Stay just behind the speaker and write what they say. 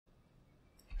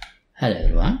Hello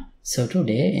everyone. So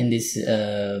today in this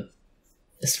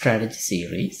strategy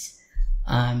series,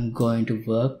 I'm going to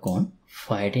work on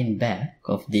fighting back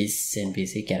of these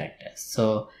NPC characters.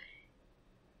 So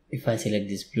if I select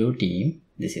this blue team,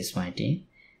 this is my team,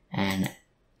 and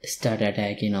start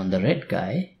attacking on the red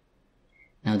guy,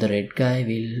 now the red guy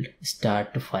will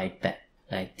start to fight back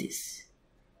like this.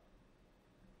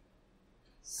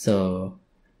 So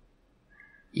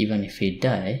even if he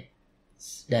dies,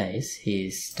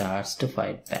 he starts to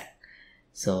fight back.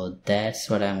 So that's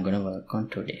what I'm gonna work on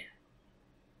today.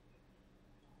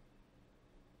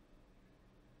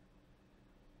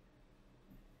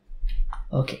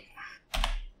 Okay,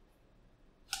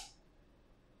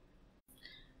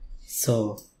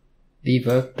 so we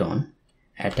worked on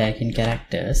attacking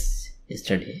characters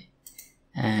yesterday,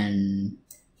 and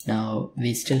now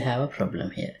we still have a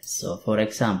problem here. So for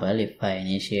example, if I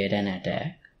initiate an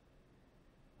attack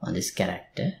on this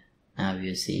character, now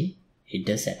you see it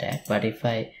does attack, but if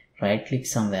I right click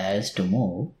somewhere else to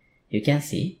move, you can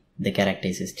see the character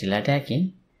is still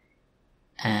attacking,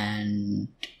 and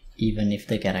even if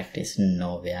the character is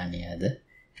nowhere near the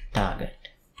target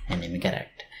enemy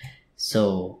character.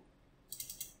 So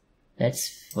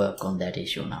let's work on that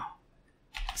issue now.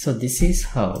 So this is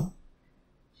how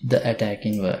the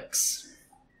attacking works.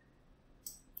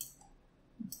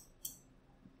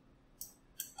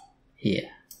 Here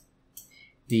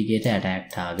we get an attack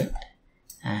target,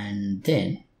 and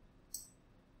then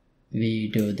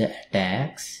we do the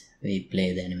attacks. We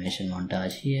play the animation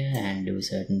montage here and do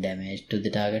certain damage to the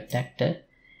target actor,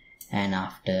 and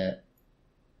after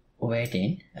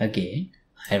waiting again,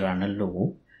 I run a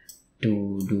loop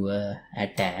to do a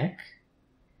attack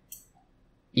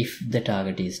if the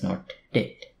target is not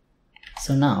dead.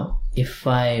 So now if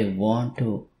I want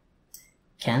to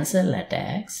cancel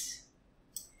attacks,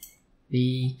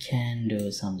 we can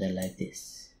do something like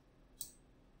this.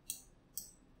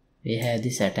 We have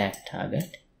this attack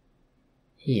target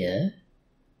here.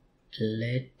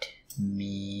 Let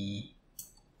me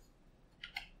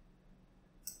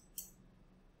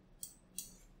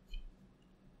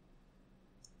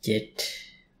get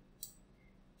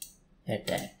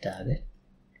attack target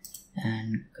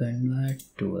and convert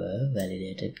to a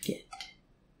validated get,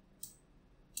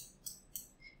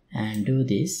 and do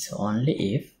this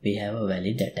only if we have a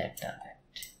valid attack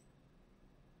target.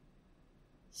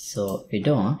 So if we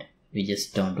don't, we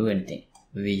just don't do anything.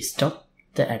 We stop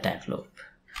the attack loop.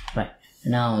 Right,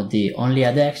 now the only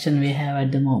other action we have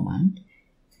at the moment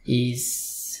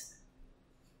is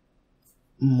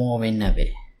moving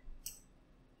away,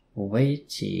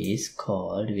 which is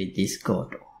called with this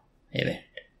goto event.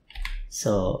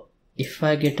 So if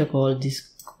I get a call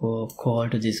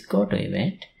to this goto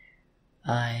event,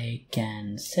 I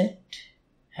can set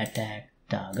attack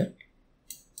target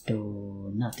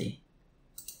to nothing.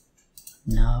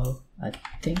 Now I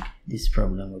think this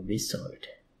problem will be solved.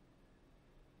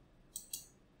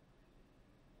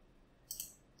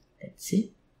 Let's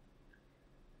see.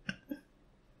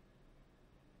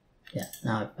 Yeah,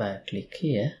 now if I click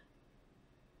here,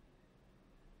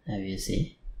 now you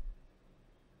see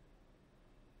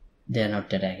they are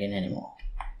not attacking anymore.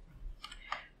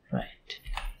 Right,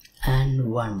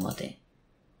 and one more thing,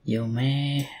 you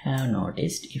may have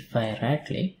noticed if I right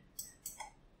click,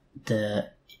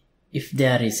 if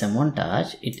there is a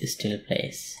montage, it still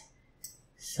plays.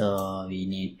 So we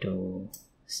need to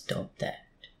stop that.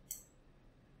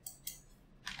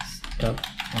 Stop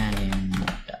anime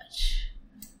montage.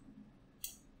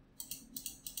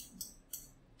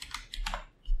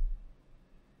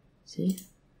 See,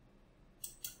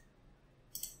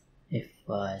 if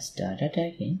I start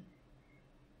attacking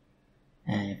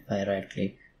and if I right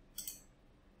click,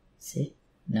 see,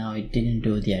 now it didn't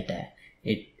do the attack.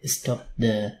 It stopped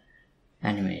the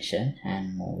animation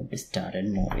and started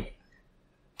moving.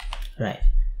 Right,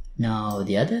 now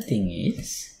the other thing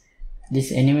is,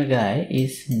 this enemy guy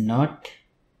is not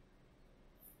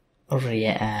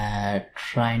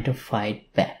trying to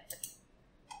fight back.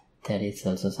 That is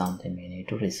also something we need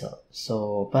to resolve.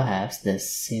 So perhaps the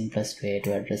simplest way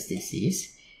to address this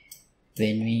is,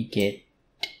 when we get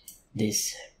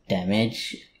this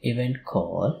damage event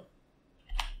call,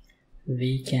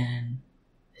 we can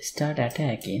start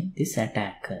attacking this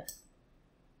attacker.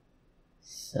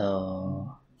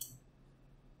 So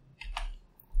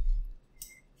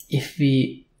if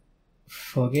we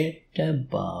forget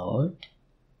about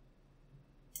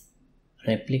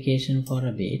replication for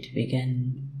a bit, we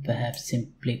can perhaps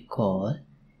simply call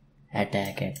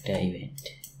attack actor event.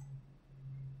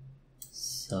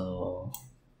 So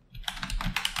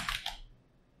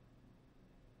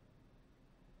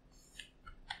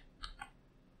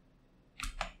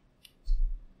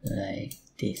like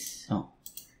this. So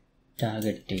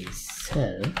target is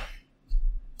self,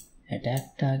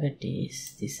 attack target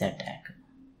is this attacker.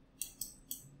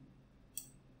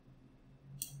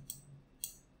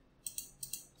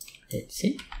 Let's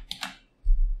see.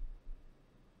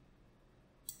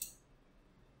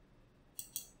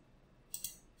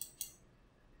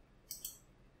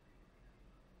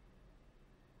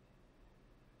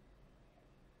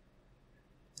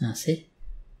 Now see,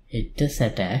 it does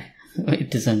attack.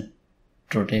 It doesn't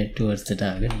rotate towards the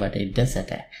target, but it does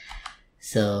attack.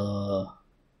 So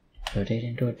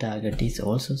rotating to a target is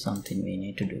also something we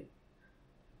need to do,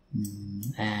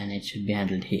 and it should be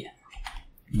handled here.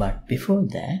 But before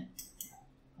that,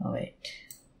 wait,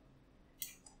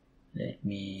 let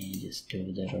me just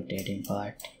do the rotating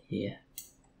part here.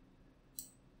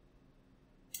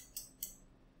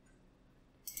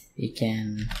 We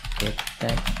can get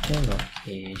back the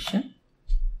location,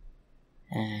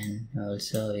 and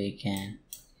also we can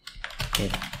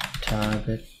get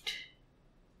target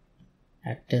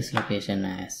actor's location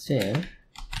as well.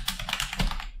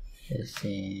 Just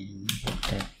in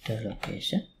get actor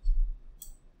location,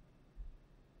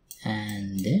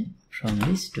 and then from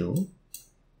these two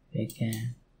we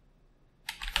can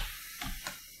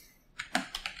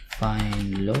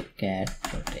find look at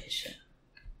rotation.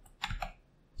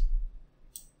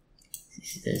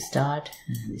 This is the start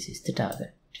and this is the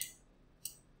target.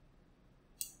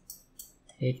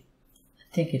 I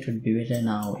think it would be better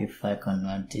now if I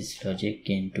convert this logic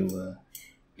into a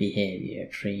behavior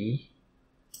tree,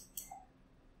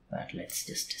 but let's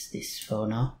just test this for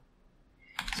now.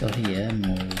 So here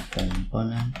move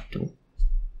component to,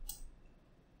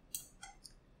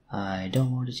 I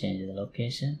don't want to change the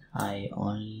location, I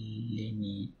only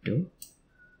need to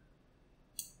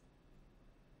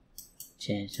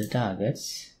change the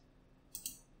targets,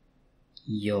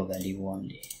 your value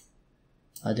only,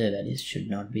 other values should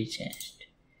not be changed.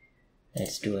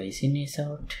 Let's do a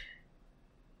𝐒𝐻𝐻𝐸𝐻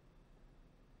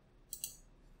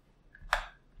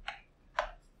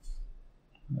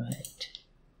right,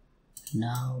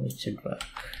 now it should work.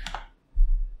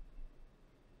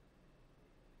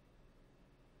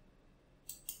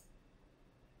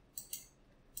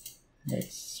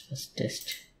 Let's first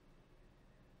test.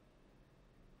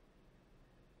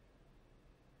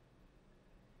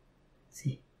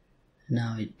 See,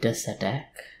 now it does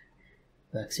attack,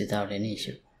 works without any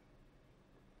issue.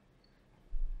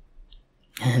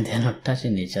 And they're not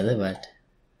touching each other, but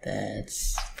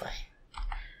that's fine.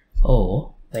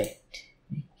 Oh, wait,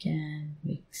 we can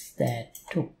mix that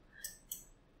too.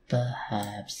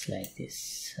 Perhaps like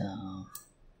this.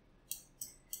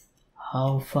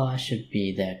 How far should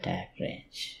be the attack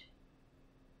range?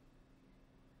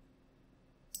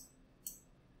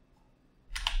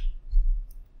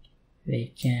 We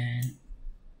can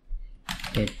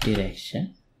get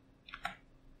direction,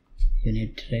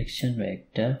 unit direction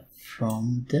vector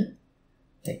from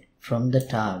the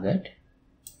target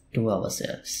to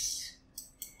ourselves,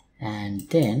 and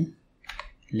then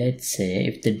let's say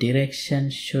if the direction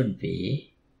should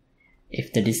be,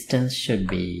 if the distance should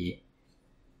be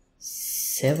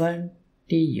 70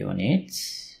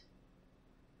 units,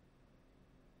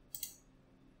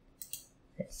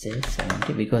 let's say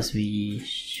 70, because we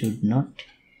should not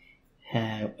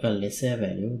have a lesser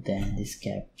value than this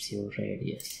capsule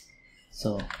radius,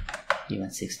 so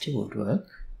even 60 would work,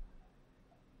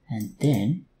 and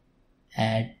then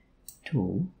add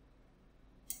to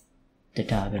the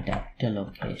target actor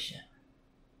location.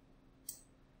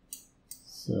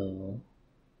 So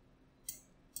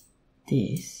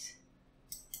this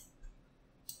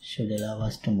should allow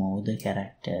us to move the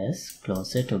characters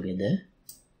closer together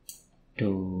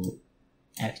to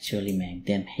actually make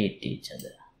them hit each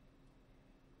other.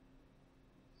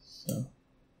 So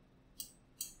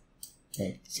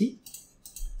let's see.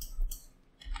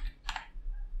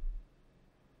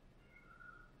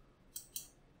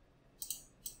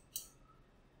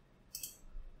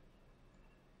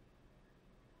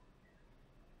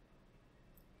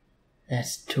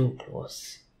 That's too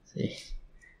close. See?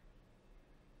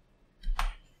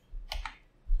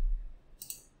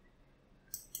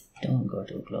 Don't go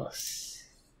too close.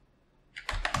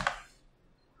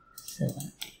 70.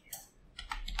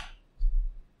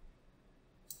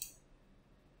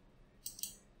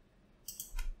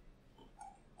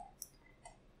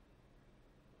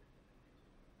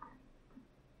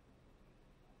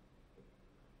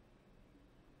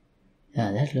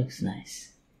 Yeah, that looks nice.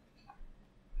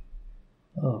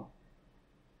 Oh,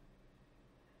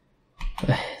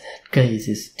 that guy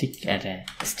is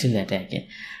still attacking.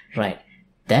 Right,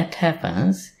 that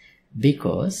happens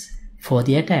because for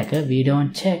the attacker we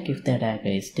don't check if the attacker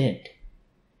is dead.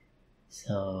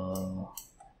 So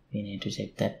we need to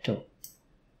check that too.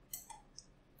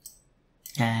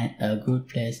 And a good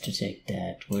place to check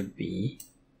that would be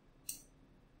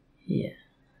here.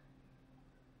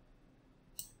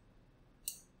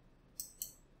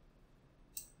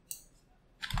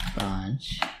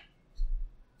 Branch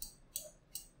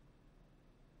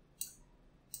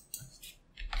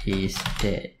is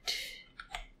dead.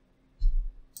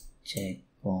 Check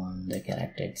on the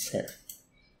character itself.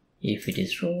 If it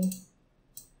is true,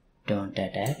 don't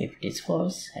attack. If it is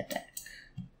false, attack.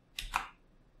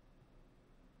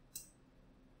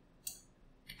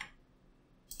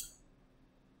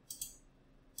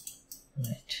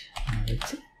 Right, now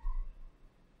let's see.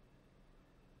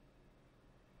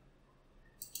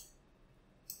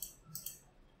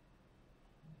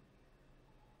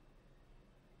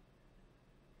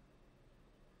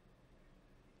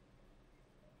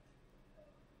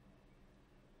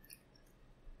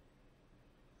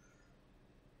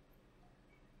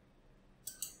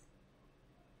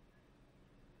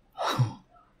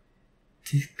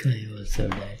 This guy also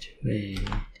died. Wait,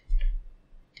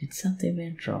 did something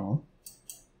went wrong?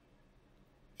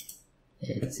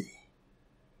 Let's see.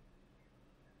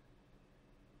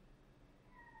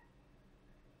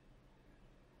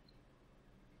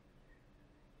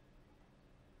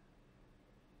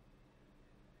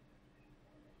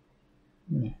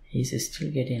 He's still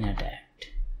getting attacked.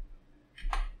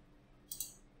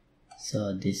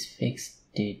 So this fix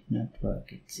did not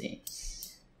work, it seems.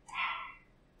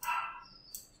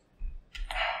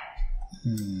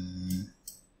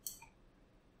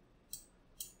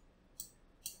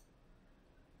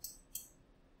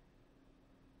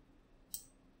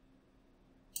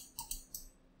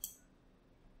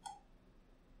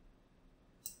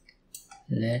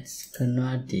 Let's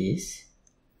convert this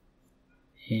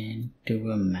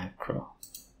into a macro.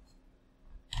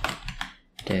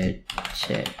 Dead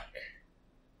check.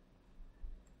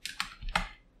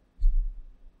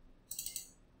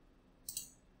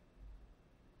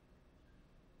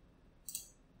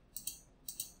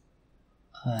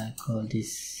 I'll call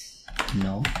this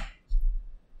no,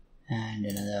 and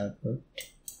another output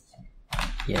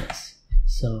yes.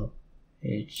 So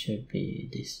it should be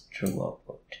this true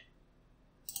output.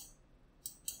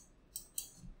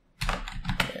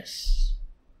 Yes.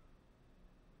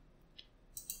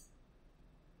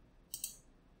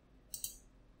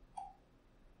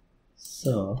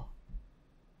 So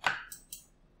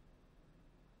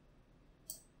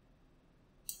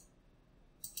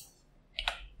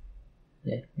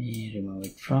let me remove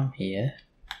it from here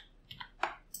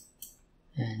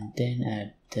and then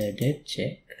add the dead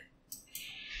check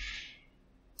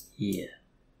here.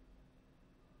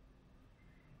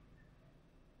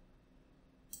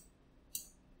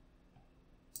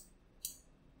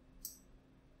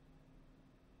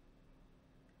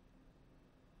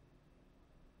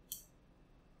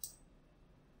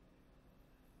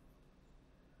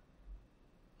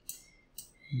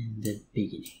 In the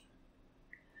beginning.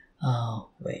 Oh,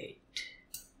 wait.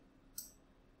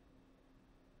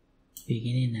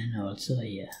 Beginning and also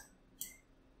here.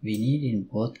 We need in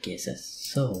both cases.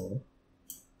 So,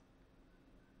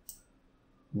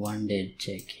 one dead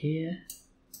check here,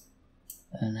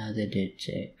 another dead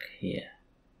check here.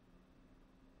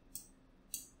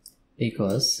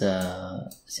 Because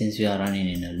since we are running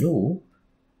in a loop,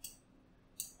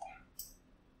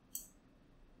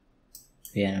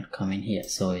 we are not coming here.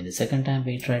 So in the second time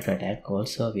we try to attack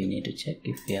also we need to check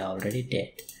if we are already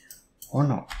dead or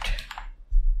not.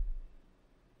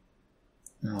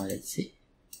 Now let's see.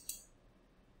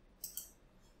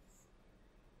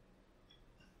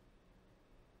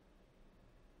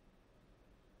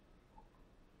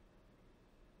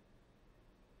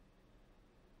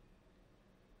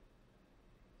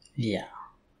 Yeah,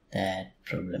 that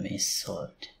problem is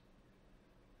solved.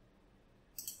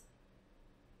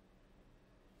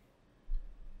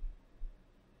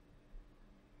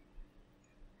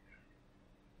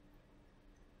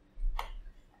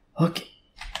 Okay,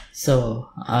 so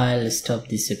I'll stop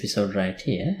this episode right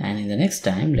here, and in the next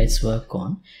time let's work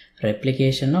on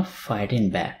replication of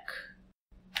fighting back.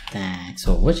 Thanks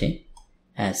for watching.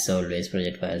 As always,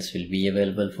 project files will be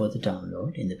available for the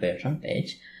download in the Patreon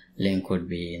page. Link would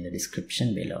be in the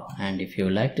description below. And if you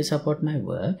would like to support my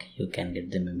work, you can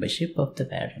get the membership of the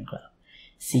Patreon Club.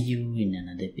 See you in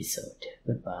another episode.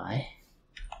 Goodbye.